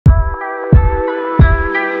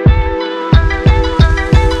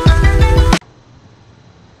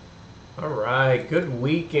good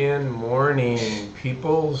weekend morning,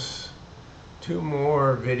 peoples. Two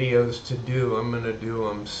more videos to do. I'm going to do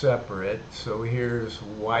them separate. So here's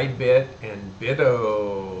YBIT and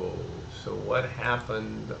BITO. So what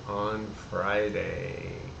happened on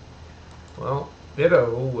Friday? Well,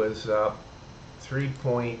 BITO was up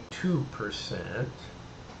 3.2%,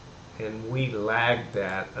 and we lagged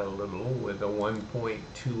that a little with a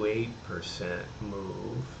 1.28%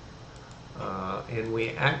 move. And we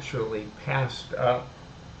actually passed up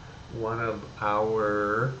one of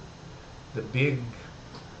the big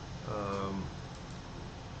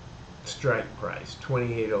strike price,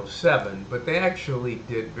 28.07, but they actually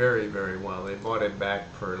did very, very well. They bought it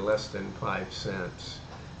back for less than 5 cents,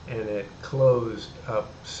 and it closed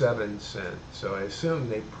up 7 cents. So I assume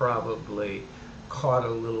they probably caught a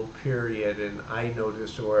little period, and I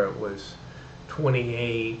noticed where it was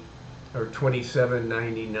 28 or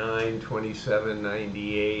 27.99,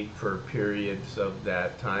 27.98 for periods of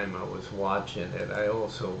that time I was watching it. I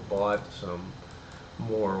also bought some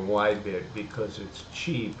more YBIT because it's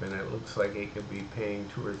cheap and it looks like it could be paying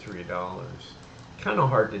 $2 or $3. Kind of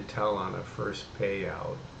hard to tell on a first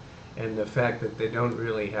payout. And the fact that they don't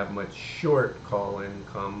really have much short call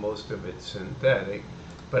income, most of it's synthetic,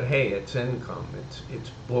 but hey, it's income,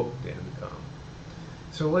 it's booked income.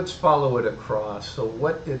 So let's follow it across. So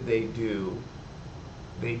what did they do?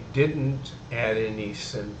 They didn't add any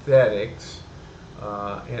synthetics,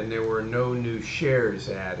 and there were no new shares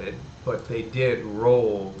added, but they did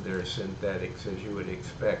roll their synthetics as you would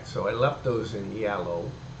expect. So I left those in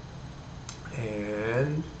yellow,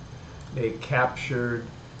 and they got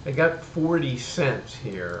 40 cents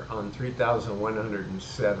here on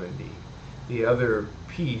 3,170. The other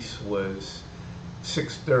piece was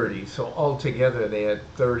 630, so altogether they had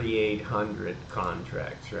 3,800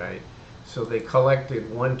 contracts, right? So they collected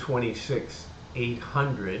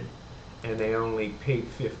 126,800, and they only paid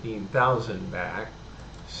 15,000 back,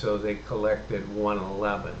 so they collected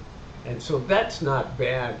 111. And so that's not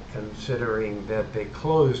bad considering that they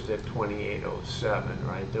closed at 28.07,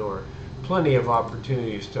 right? There were plenty of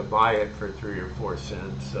opportunities to buy it for 3 or 4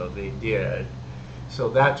 cents, so they did. So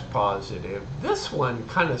that's positive. This one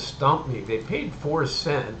kind of stumped me. They paid 4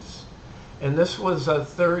 cents, and this was a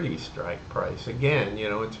 30 strike price. Again, you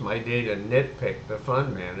know, it's my day to nitpick the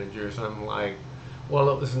fund managers. I'm like, well,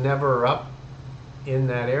 it was never up in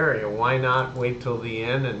that area. Why not wait till the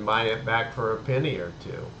end and buy it back for a penny or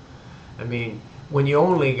two? I mean, when you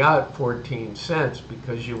only got 14 cents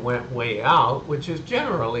because you went way out, which is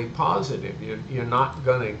generally positive, you're not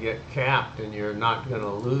going to get capped and you're not going to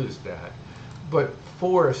lose that. But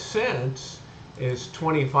 4 cents is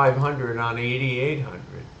 2,500 on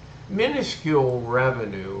 8,800. Minuscule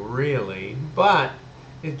revenue, really, but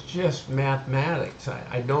it's just mathematics.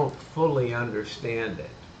 I don't fully understand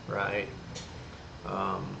it, right?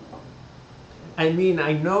 I mean,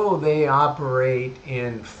 I know they operate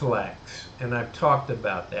in flex, and I've talked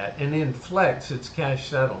about that. And in flex, it's cash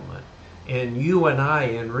settlement. And you and I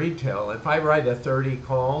in retail, if I write a 30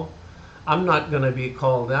 call, I'm not going to be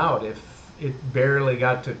called out if it barely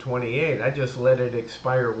got to 28. I just let it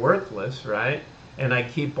expire worthless, right? And I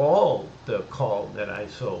keep all the call that I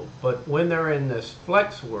sold. But when they're in this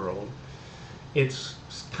flex world, it's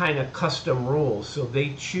kind of custom rules. So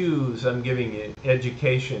they choose, I'm giving you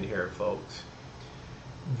education here, folks.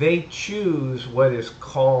 They choose what is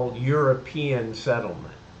called European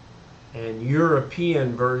settlement. And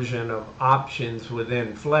European version of options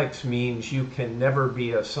within flex means you can never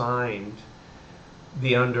be assigned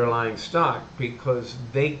the underlying stock because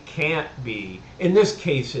they can't be, in this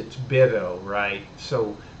case it's BITO, right?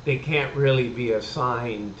 So they can't really be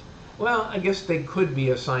assigned, well, I guess they could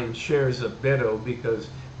be assigned shares of BITO because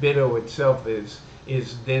BITO itself is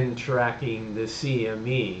then tracking the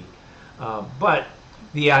CME. But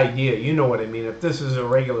the idea, you know what I mean, if this is a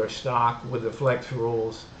regular stock with the flex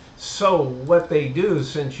rules, so what they do,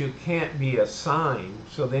 since you can't be assigned,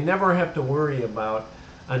 so they never have to worry about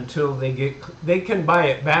until they can buy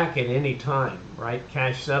it back at any time, right?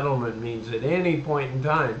 Cash settlement means at any point in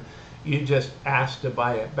time, you just ask to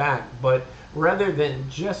buy it back. But rather than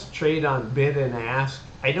just trade on bid and ask,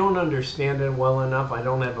 I don't understand it well enough. I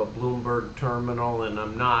don't have a Bloomberg terminal, and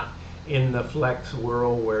I'm not in the flex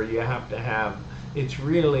world where you have to have, it's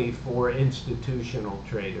really for institutional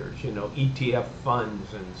traders, you know, ETF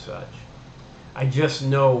funds and such. I just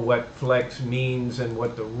know what flex means and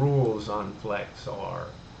what the rules on flex are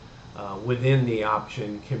within the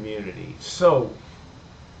option community. So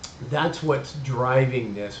that's what's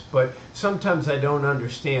driving this. But sometimes I don't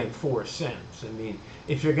understand 4 cents. I mean,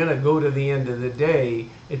 if you're going to go to the end of the day,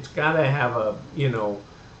 it's got to have a, you know,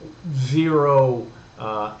 zero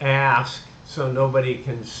ask so nobody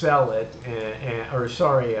can sell it, or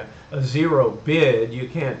sorry, a zero bid. You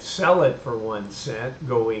can't sell it for 1 cent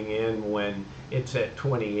going in when it's at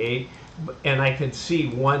 28. And I could see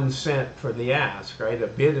 1 cent for the ask, right? A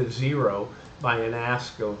bid is zero by an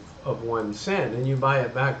ask of 1 cent, and you buy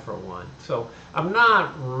it back for 1. So I'm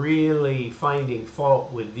not really finding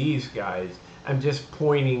fault with these guys. I'm just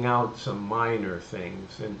pointing out some minor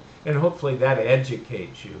things, and hopefully that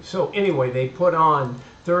educates you. So anyway, they put on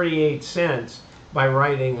 38 cents by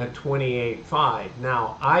writing a 28.5.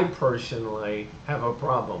 Now, I personally have a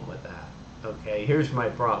problem with that. Okay, here's my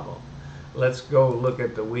problem. Let's go look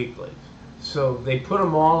at the weeklies. So they put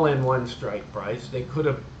them all in one strike price. They could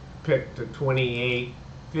have picked a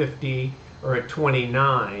 28.50 or a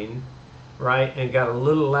 29, right, and got a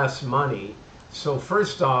little less money. So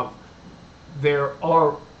first off, there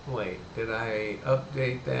are, wait, did I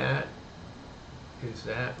update that? Is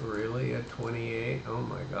that really a 28? Oh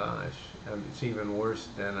my gosh, it's even worse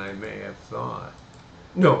than I may have thought.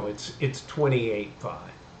 No, it's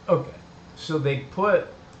 28.5. Okay, so they put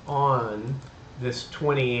on this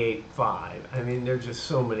 28.5. I mean, there's just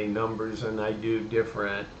so many numbers, and I do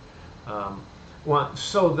different.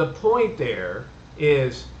 So the point there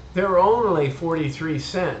is they're only 43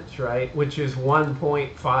 cents, right? Which is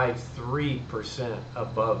 1.53%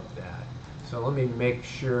 above that. So let me make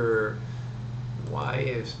sure. Why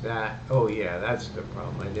is that? Oh yeah, that's the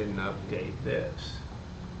problem. I didn't update this.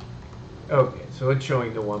 Okay, so it's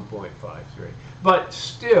showing the 1.53. But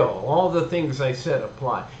still, all the things I said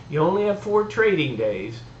apply. You only have 4 trading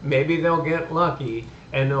days. Maybe they'll get lucky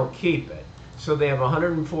and they'll keep it. So they have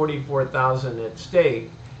 144,000 at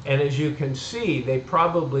stake. And as you can see, they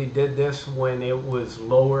probably did this when it was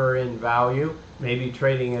lower in value, maybe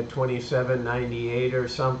trading at 27.98 or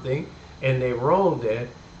something, and they rolled it.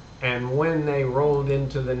 And when they rolled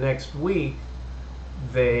into the next week,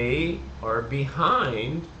 they are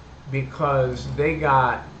behind because they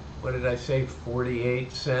got, what did I say,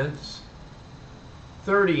 48 cents?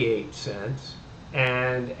 38 cents.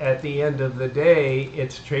 And at the end of the day,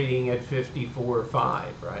 it's trading at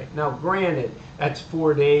 54.5, right? Now, granted, that's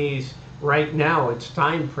 4 days. Right now, it's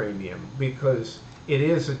time premium because it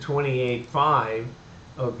is a 28.5,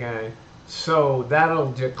 okay? So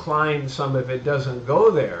that'll decline some if it doesn't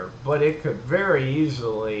go there, but it could very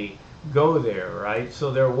easily go there, right?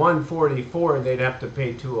 So they're 144, they'd have to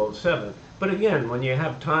pay 207. But again, when you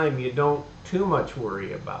have time, you don't too much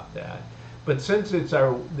worry about that. But since it's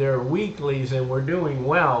their weeklies and we're doing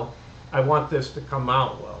well, I want this to come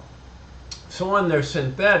out well. So on their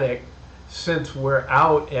synthetic, since we're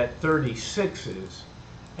out at 36s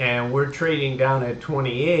and we're trading down at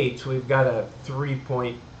 28s, we've got a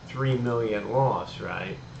 3.3 million loss,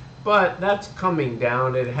 right? But that's coming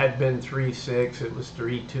down. It had been 3.6, it was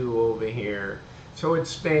 3.2 over here. So it's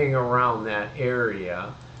staying around that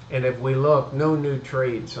area. And if we look, no new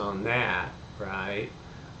trades on that, right?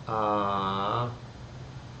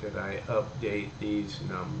 Did I update these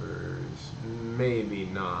numbers? Maybe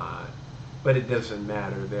not, but it doesn't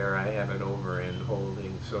matter there. I have it over in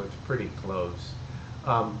holding, so it's pretty close.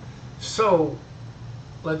 So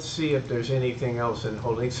let's see if there's anything else in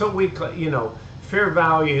holding. So we, fair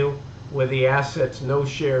value with the assets, no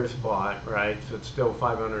shares bought, right? So it's still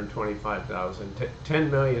 525,000,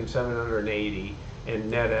 10,780,000 in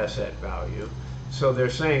net asset value. So they're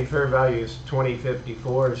saying fair value is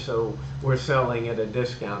 20.54, so we're selling at a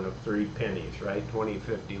discount of 3 pennies, right?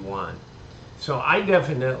 20.51. So I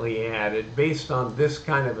definitely added, based on this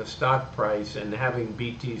kind of a stock price and having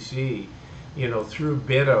BTC, through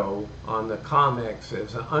BITO on the COMEX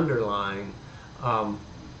as an underlying, I'm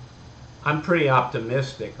pretty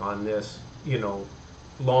optimistic on this,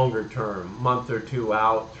 longer term, month or two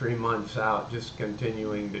out, 3 months out, just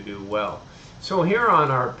continuing to do well. So here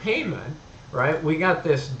on our payment, right, we got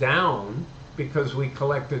this down because we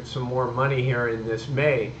collected some more money here in this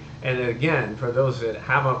May. And again, for those that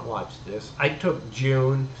haven't watched this, I took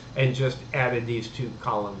June and just added these 2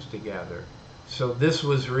 columns together. So this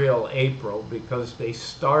was real April because they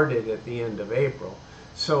started at the end of April.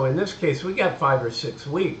 So in this case, we got 5 or 6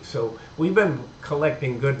 weeks. So we've been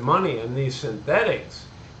collecting good money on these synthetics.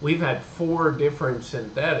 We've had 4 different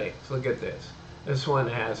synthetics. Look at this. This one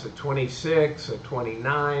has a 26, a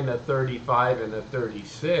 29, a 35, and a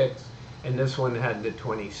 36. And this one had the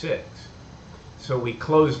 26. So we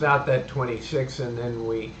closed out that 26, and then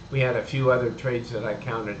we had a few other trades that I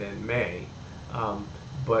counted in May.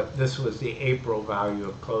 But this was the April value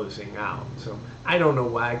of closing out. So I don't know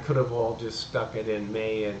why. I could have all just stuck it in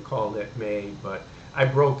May and called it May, but I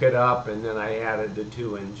broke it up and then I added the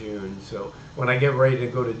 2 in June. So when I get ready to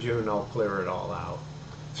go to June, I'll clear it all out.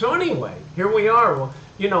 So anyway, here we are. Well,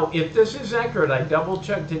 you know, if this is accurate, I double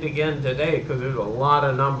checked it again today because there's a lot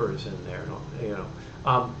of numbers in there. You know,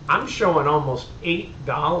 I'm showing almost $8,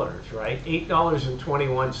 right?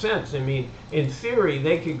 $8.21. I mean, in theory,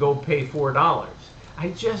 they could go pay $4. I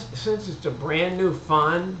just, since it's a brand new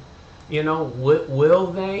fund, you know, will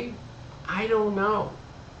they? I don't know.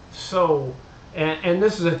 So, and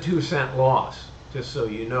this is a 2-cent loss, just so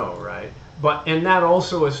you know, right? But, and that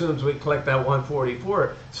also assumes we collect that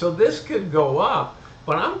 144. So this could go up,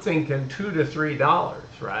 but I'm thinking $2 to $3,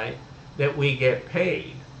 right? That we get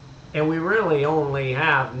paid. And we really only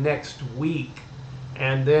have next week,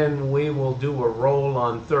 and then we will do a roll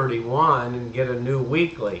on 31 and get a new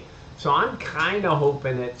weekly. So I'm kind of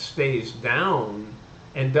hoping it stays down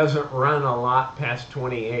and doesn't run a lot past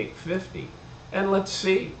 28.50. And let's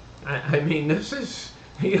see. I mean, this is,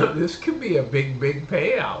 you know, this could be a big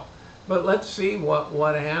payout. But let's see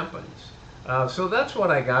what happens. So that's what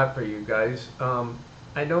I got for you guys.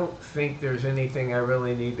 I don't think there's anything I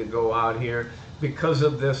really need to go out here because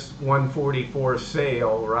of this 144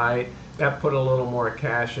 sale, right? That put a little more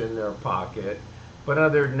cash in their pocket. But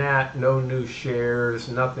other than that, no new shares,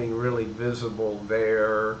 nothing really visible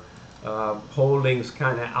there. Holdings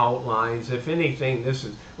kind of outlines. If anything, this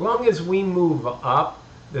is, as long as we move up,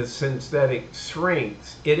 the synthetic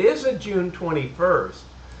shrinks. It is a June 21st.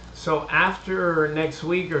 So after next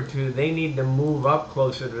week or two, they need to move up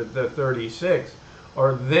closer to the 36,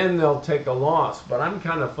 or then they'll take a loss. But I'm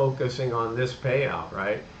kind of focusing on this payout,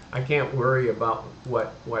 right? I can't worry about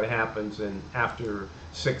what happens in after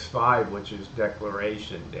 6/5, which is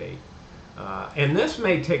declaration date. And this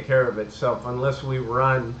may take care of itself unless we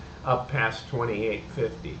run up past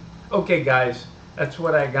 28.50. Okay, guys, that's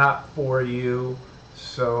what I got for you.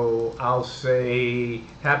 So I'll say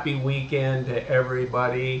happy weekend to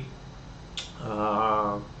everybody.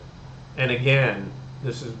 And again,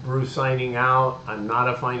 this is Bruce signing out. I'm not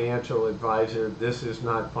a financial advisor. This is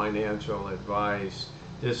not financial advice.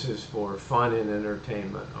 This is for fun and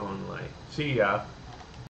entertainment only. See ya.